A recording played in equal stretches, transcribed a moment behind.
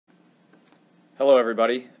Hello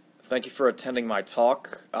everybody. Thank you for attending my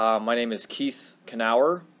talk. My name is Keith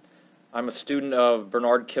Knauer. I'm a student of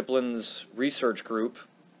Bernard Kipling's research group,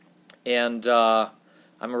 and I'm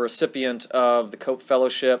a recipient of the Cope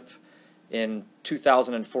Fellowship in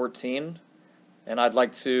 2014, and I'd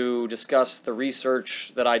like to discuss the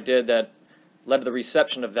research that I did that led to the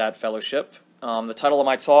reception of that fellowship. The title of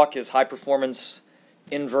my talk is High Performance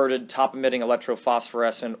Inverted Top-Emitting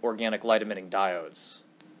Electrophosphorescent Organic Light-Emitting Diodes.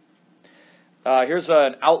 Here's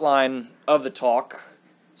an outline of the talk.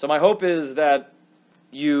 So my hope is that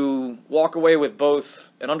you walk away with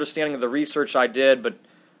both an understanding of the research I did, but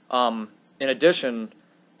in addition,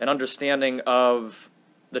 an understanding of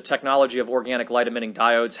the technology of organic light-emitting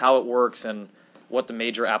diodes, how it works, and what the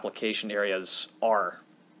major application areas are.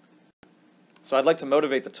 So I'd like to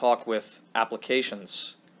motivate the talk with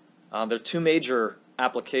applications. There are two major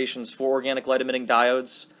applications for organic light-emitting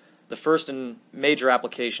diodes. The first and major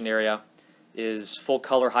application area is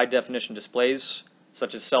full-color high-definition displays,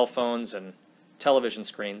 such as cell phones and television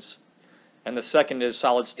screens. And the second is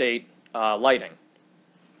solid-state lighting.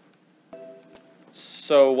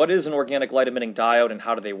 So what is an organic light-emitting diode and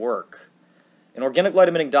how do they work? An organic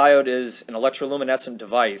light-emitting diode is an electroluminescent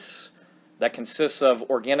device that consists of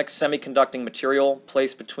organic semiconducting material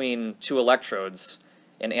placed between two electrodes,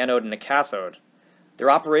 an anode and a cathode.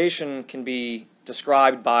 Their operation can be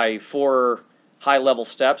described by four high-level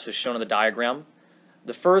steps, as shown in the diagram.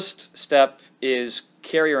 The first step is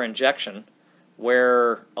carrier injection,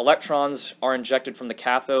 where electrons are injected from the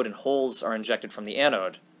cathode and holes are injected from the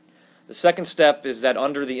anode. The second step is that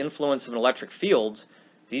under the influence of an electric field,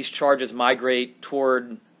 these charges migrate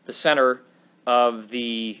toward the center of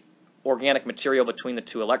the organic material between the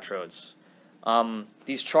two electrodes.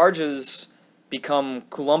 These charges become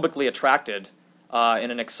coulombically attracted in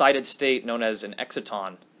an excited state known as an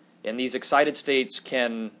exciton. And these excited states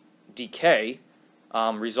can decay,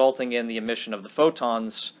 resulting in the emission of the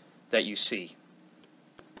photons that you see.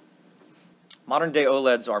 Modern-day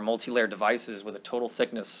OLEDs are multi-layer devices with a total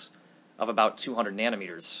thickness of about 200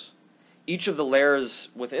 nanometers. Each of the layers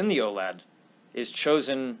within the OLED is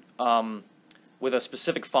chosen with a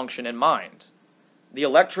specific function in mind. The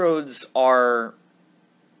electrodes are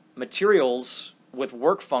materials with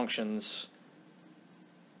work functions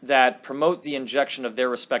that promote the injection of their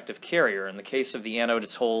respective carrier. In the case of the anode,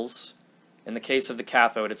 it's holes. In the case of the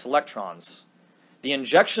cathode, it's electrons. The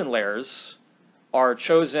injection layers are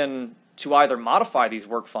chosen to either modify these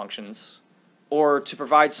work functions or to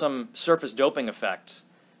provide some surface doping effect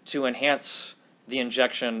to enhance the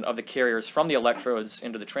injection of the carriers from the electrodes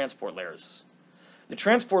into the transport layers. The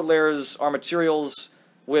transport layers are materials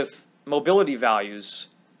with mobility values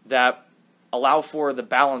that allow for the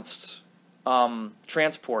balanced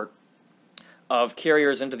transport of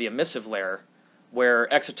carriers into the emissive layer, where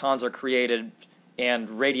excitons are created and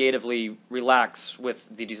radiatively relax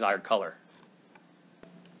with the desired color.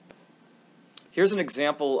 Here's an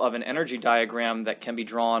example of an energy diagram that can be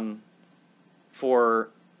drawn for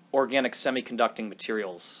organic semiconducting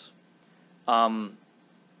materials.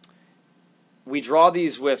 We draw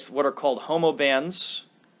these with what are called HOMO bands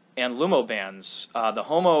and LUMO bands. The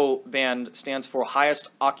HOMO band stands for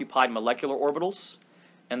highest occupied molecular orbitals,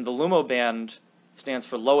 and the LUMO band stands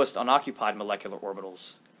for lowest unoccupied molecular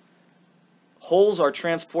orbitals. Holes are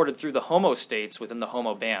transported through the HOMO states within the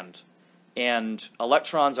HOMO band, and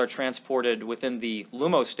electrons are transported within the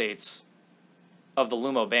LUMO states of the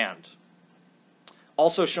LUMO band.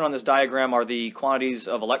 Also shown on this diagram are the quantities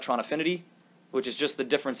of electron affinity, which is just the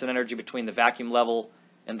difference in energy between the vacuum level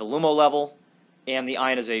and the LUMO level, and the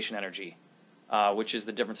ionization energy, which is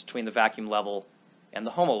the difference between the vacuum level and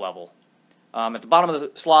the HOMO level. At the bottom of the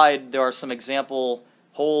slide, there are some example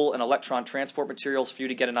hole and electron transport materials for you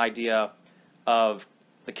to get an idea of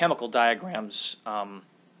the chemical diagrams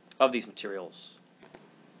of these materials.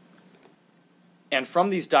 And from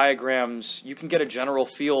these diagrams, you can get a general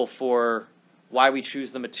feel for why we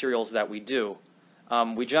choose the materials that we do.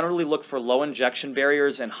 We generally look for low injection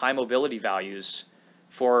barriers and high mobility values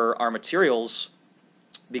for our materials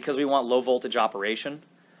because we want low voltage operation.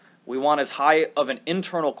 We want as high of an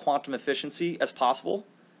internal quantum efficiency as possible,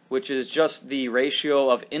 which is just the ratio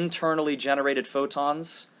of internally generated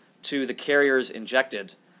photons to the carriers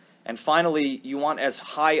injected. And finally, you want as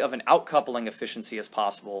high of an outcoupling efficiency as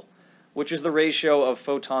possible, which is the ratio of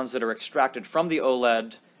photons that are extracted from the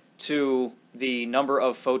OLED to the number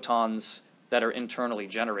of photons that are internally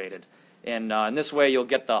generated. And in this way, you'll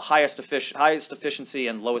get the highest efficiency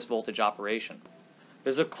and lowest voltage operation.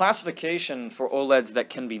 There's a classification for OLEDs that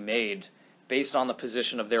can be made based on the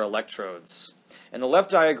position of their electrodes. In the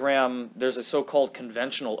left diagram, there's a so-called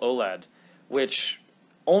conventional OLED, which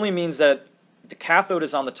only means that the cathode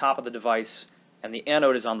is on the top of the device and the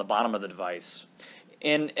anode is on the bottom of the device.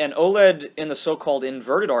 In an OLED in the so-called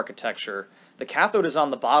inverted architecture, the cathode is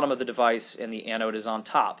on the bottom of the device and the anode is on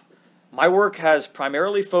top. My work has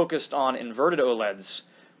primarily focused on inverted OLEDs,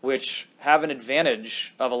 which have an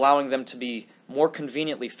advantage of allowing them to be more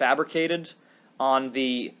conveniently fabricated on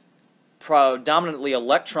the predominantly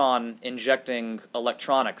electron injecting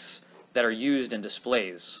electronics that are used in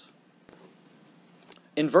displays.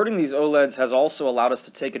 Inverting these OLEDs has also allowed us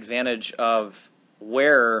to take advantage of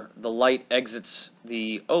where the light exits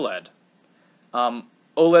the OLED.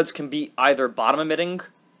 OLEDs can be either bottom-emitting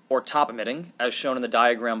or top-emitting, as shown in the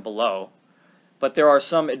diagram below, but there are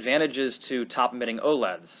some advantages to top-emitting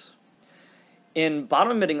OLEDs. In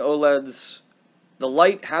bottom-emitting OLEDs, the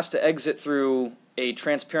light has to exit through a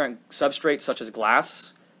transparent substrate such as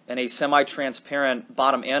glass and a semi-transparent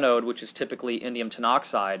bottom anode, which is typically indium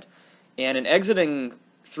tinoxide. And in exiting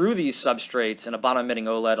through these substrates in a bottom-emitting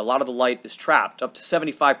OLED, a lot of the light is trapped. Up to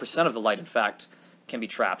 75% of the light, in fact, can be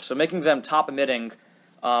trapped. So making them top-emitting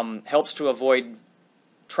helps to avoid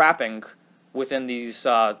trapping within these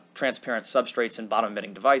transparent substrates in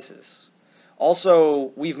bottom-emitting devices.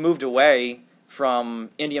 Also, we've moved away from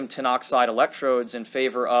indium tinoxide electrodes in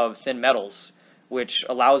favor of thin metals, which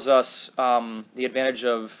allows us the advantage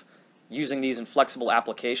of using these in flexible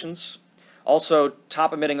applications. Also,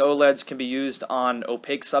 top-emitting OLEDs can be used on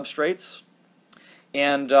opaque substrates,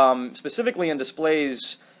 and specifically in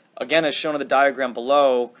displays, again as shown in the diagram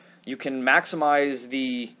below, you can maximize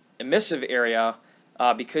the emissive area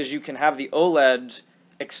because you can have the OLED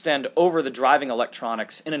extend over the driving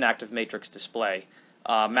electronics in an active matrix display,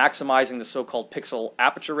 maximizing the so-called pixel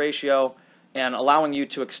aperture ratio and allowing you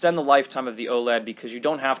to extend the lifetime of the OLED because you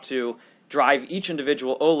don't have to drive each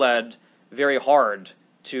individual OLED very hard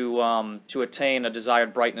to attain a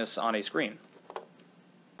desired brightness on a screen.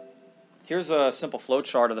 Here's a simple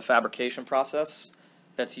flowchart of the fabrication process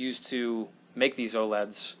that's used to make these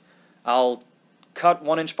OLEDs. I'll cut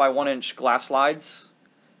 1 inch by 1 inch glass slides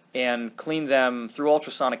and clean them through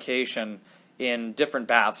ultrasonication in different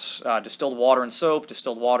baths, distilled water and soap,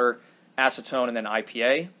 distilled water, acetone, and then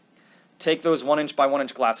IPA. Take those 1 inch by 1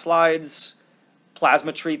 inch glass slides,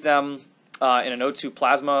 plasma treat them in an O2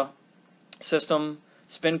 plasma system,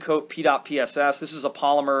 spin coat P.PSS. This is a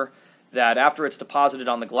polymer that after it's deposited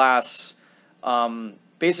on the glass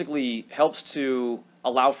basically helps to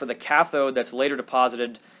allow for the cathode that's later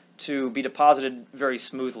deposited to be deposited very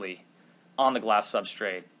smoothly on the glass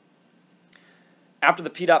substrate. After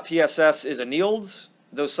the P.PSS is annealed,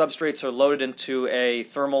 those substrates are loaded into a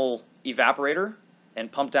thermal evaporator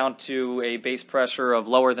and pumped down to a base pressure of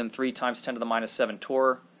lower than 3 × 10⁻⁷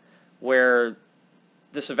 torr, where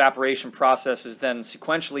this evaporation process is then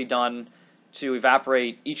sequentially done to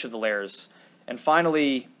evaporate each of the layers. And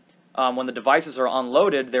finally, when the devices are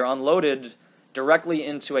unloaded, they're unloaded directly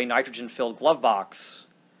into a nitrogen-filled glove box.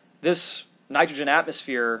 This nitrogen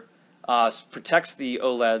atmosphere protects the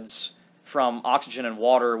OLEDs from oxygen and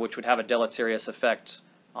water, which would have a deleterious effect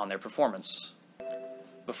on their performance.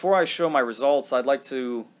 Before I show my results, I'd like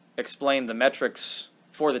to explain the metrics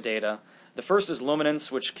for the data. The first is luminance,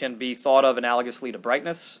 which can be thought of analogously to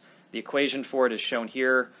brightness. The equation for it is shown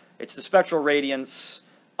here. It's the spectral radiance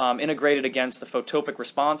integrated against the photopic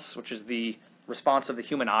response, which is the response of the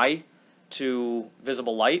human eye to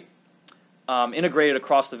visible light, integrated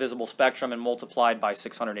across the visible spectrum and multiplied by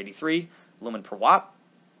 683 lumen per watt.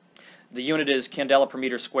 The unit is candela per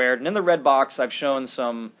meter squared. And in the red box, I've shown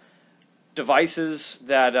some devices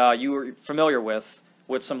that you are familiar with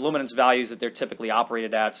some luminance values that they're typically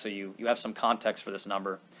operated at, so you have some context for this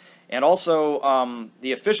number. And also,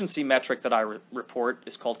 the efficiency metric that I report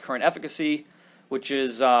is called current efficacy, which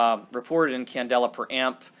is reported in candela per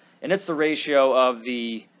amp, and it's the ratio of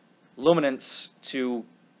the luminance to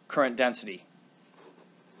current density.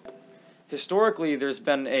 Historically, there's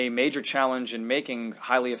been a major challenge in making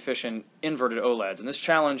highly efficient inverted OLEDs, and this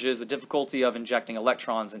challenge is the difficulty of injecting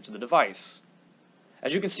electrons into the device.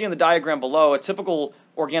 As you can see in the diagram below, a typical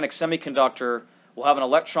organic semiconductor will have an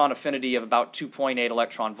electron affinity of about 2.8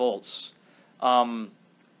 electron volts. In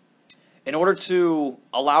order to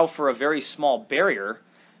allow for a very small barrier,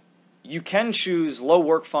 you can choose low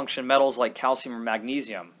work function metals like calcium or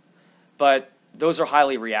magnesium, but those are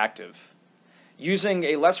highly reactive. Using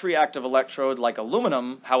a less reactive electrode like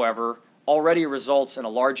aluminum, however, already results in a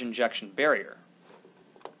large injection barrier.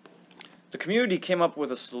 The community came up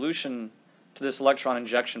with a solution to this electron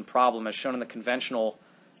injection problem as shown in the conventional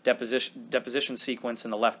deposition sequence in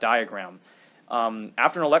the left diagram.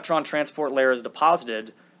 After an electron transport layer is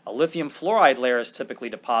deposited, a lithium fluoride layer is typically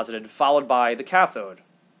deposited, followed by the cathode.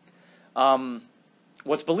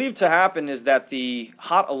 what's believed to happen is that the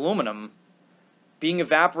hot aluminum being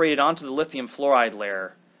evaporated onto the lithium fluoride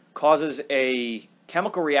layer causes a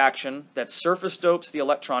chemical reaction that surface dopes the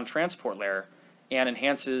electron transport layer and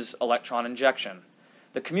enhances electron injection.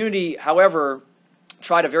 The community, however,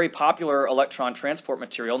 tried a very popular electron transport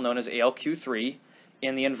material known as AlQ3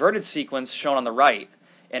 in the inverted sequence shown on the right,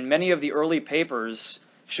 and many of the early papers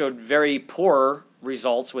showed very poor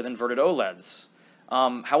results with inverted OLEDs.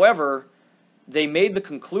 However, they made the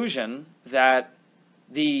conclusion that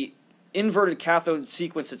the inverted cathode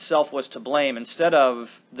sequence itself was to blame instead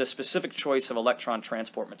of the specific choice of electron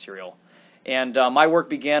transport material. And my work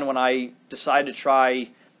began when I decided to try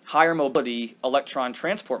higher mobility electron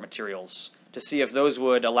transport materials to see if those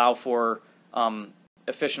would allow for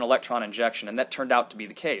efficient electron injection, and that turned out to be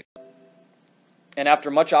the case. And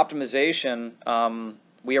after much optimization,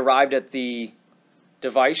 we arrived at the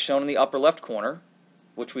device shown in the upper left corner,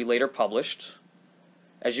 which we later published.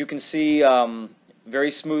 As you can see,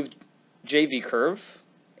 very smooth JV curve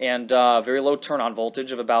and very low turn-on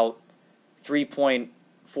voltage of about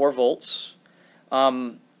 3.4 volts.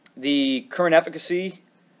 The current efficacy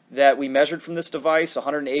that we measured from this device,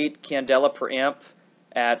 108 candela per amp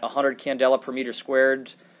at 100 candela per meter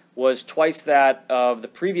squared, was twice that of the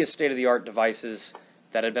previous state-of-the-art devices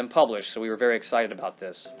that had been published, so we were very excited about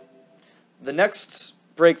this. The next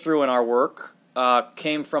breakthrough in our work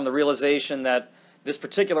came from the realization that this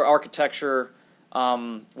particular architecture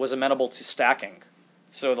was amenable to stacking.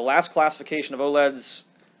 So the last classification of OLEDs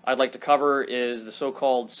I'd like to cover is the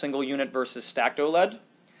so-called single unit versus stacked OLED.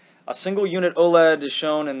 A single unit OLED is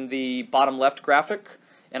shown in the bottom left graphic,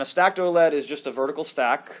 and a stacked OLED is just a vertical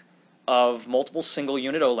stack of multiple single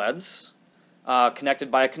unit OLEDs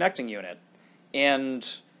connected by a connecting unit. And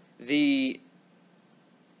the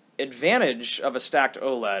advantage of a stacked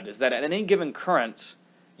OLED is that at any given current,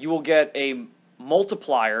 you will get a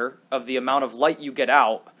multiplier of the amount of light you get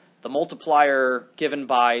out, the multiplier given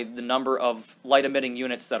by the number of light-emitting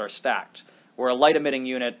units that are stacked, where a light-emitting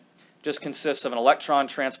unit just consists of an electron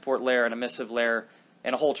transport layer, an emissive layer,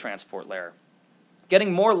 and a hole transport layer.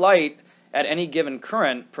 Getting more light at any given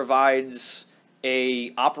current provides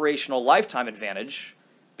an operational lifetime advantage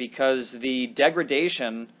because the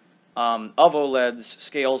degradation of OLEDs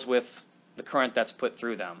scales with the current that's put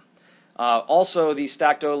through them. Also, these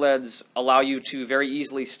stacked OLEDs allow you to very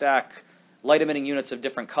easily stack light-emitting units of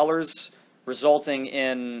different colors, resulting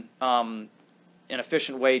in an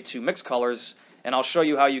efficient way to mix colors. And I'll show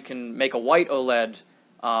you how you can make a white OLED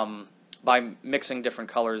by mixing different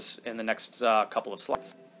colors in the next couple of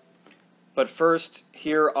slides. But first,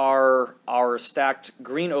 here are our stacked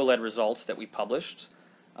green OLED results that we published.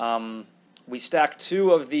 We stacked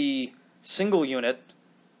two of the single unit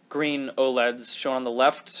green OLEDs shown on the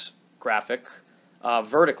left graphic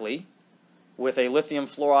vertically with a lithium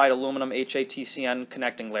fluoride aluminum HATCN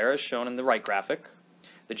connecting layer as shown in the right graphic.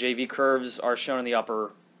 The JV curves are shown in the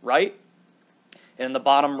upper right. And in the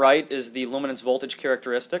bottom right is the luminance voltage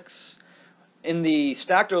characteristics. In the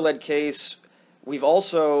stacked OLED case, we've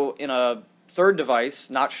also, in a third device,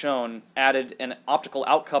 not shown, added an optical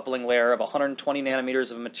outcoupling layer of 120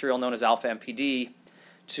 nanometers of a material known as alpha MPD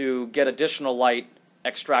to get additional light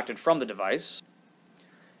extracted from the device.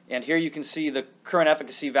 And here you can see the current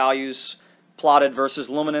efficacy values plotted versus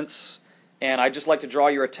luminance. And I'd just like to draw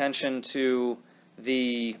your attention to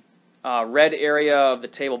the red area of the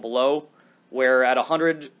table below, where at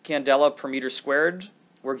 100 candela per meter squared,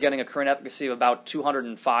 we're getting a current efficacy of about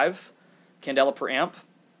 205 candela per amp.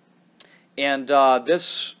 And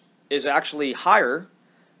this is actually higher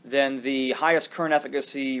than the highest current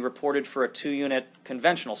efficacy reported for a 2-unit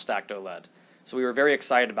conventional stacked OLED. So we were very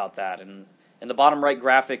excited about that. And in the bottom right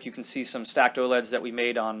graphic, you can see some stacked OLEDs that we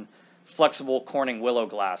made on flexible Corning willow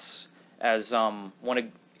glass as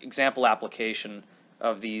one example application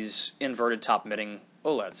of these inverted top-emitting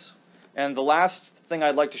OLEDs. And the last thing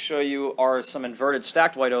I'd like to show you are some inverted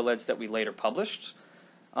stacked white OLEDs that we later published.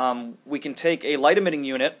 We can take a light-emitting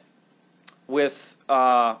unit with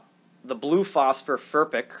the blue phosphor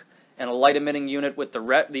FERPIC and a light-emitting unit with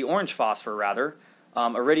the orange phosphor,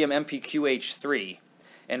 iridium MPQH3,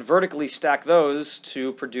 and vertically stack those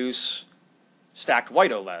to produce stacked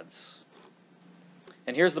white OLEDs.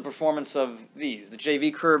 And here's the performance of these. The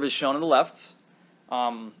JV curve is shown on the left.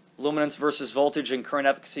 Luminance versus voltage and current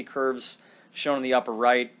efficacy curves shown in the upper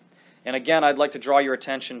right. And again, I'd like to draw your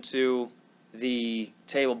attention to the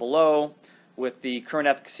table below with the current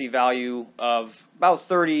efficacy value of about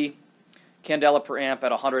 30 candela per amp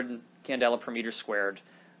at 100 candela per meter squared.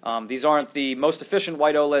 These aren't the most efficient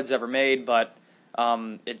white OLEDs ever made, but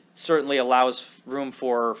it certainly allows room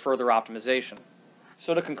for further optimization.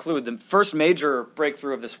 So to conclude, the first major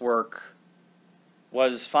breakthrough of this work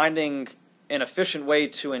was finding an efficient way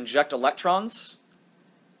to inject electrons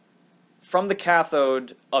from the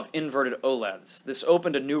cathode of inverted OLEDs. This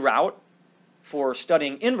opened a new route for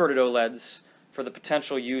studying inverted OLEDs for the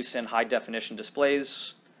potential use in high-definition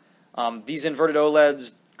displays. These inverted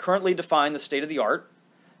OLEDs currently define the state of the art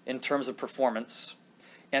in terms of performance,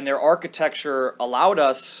 and their architecture allowed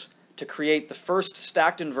us to create the first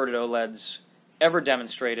stacked inverted OLEDs ever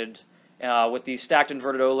demonstrated, with these stacked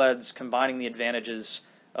inverted OLEDs combining the advantages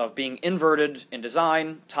of being inverted in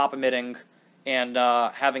design, top-emitting, and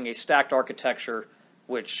having a stacked architecture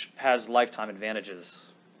which has lifetime advantages.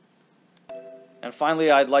 And finally,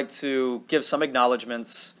 I'd like to give some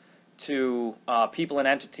acknowledgements to people and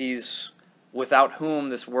entities without whom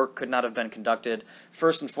this work could not have been conducted.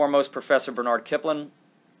 First and foremost, Professor Bernard Kiplin,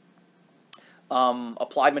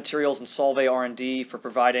 Applied Materials and Solvay R&D for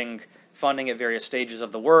providing funding at various stages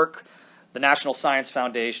of the work, the National Science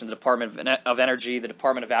Foundation, the Department of Energy, the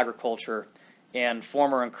Department of Agriculture, and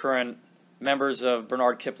former and current members of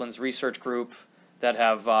Bernard Kiplin's research group that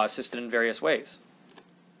have assisted in various ways.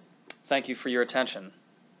 Thank you for your attention.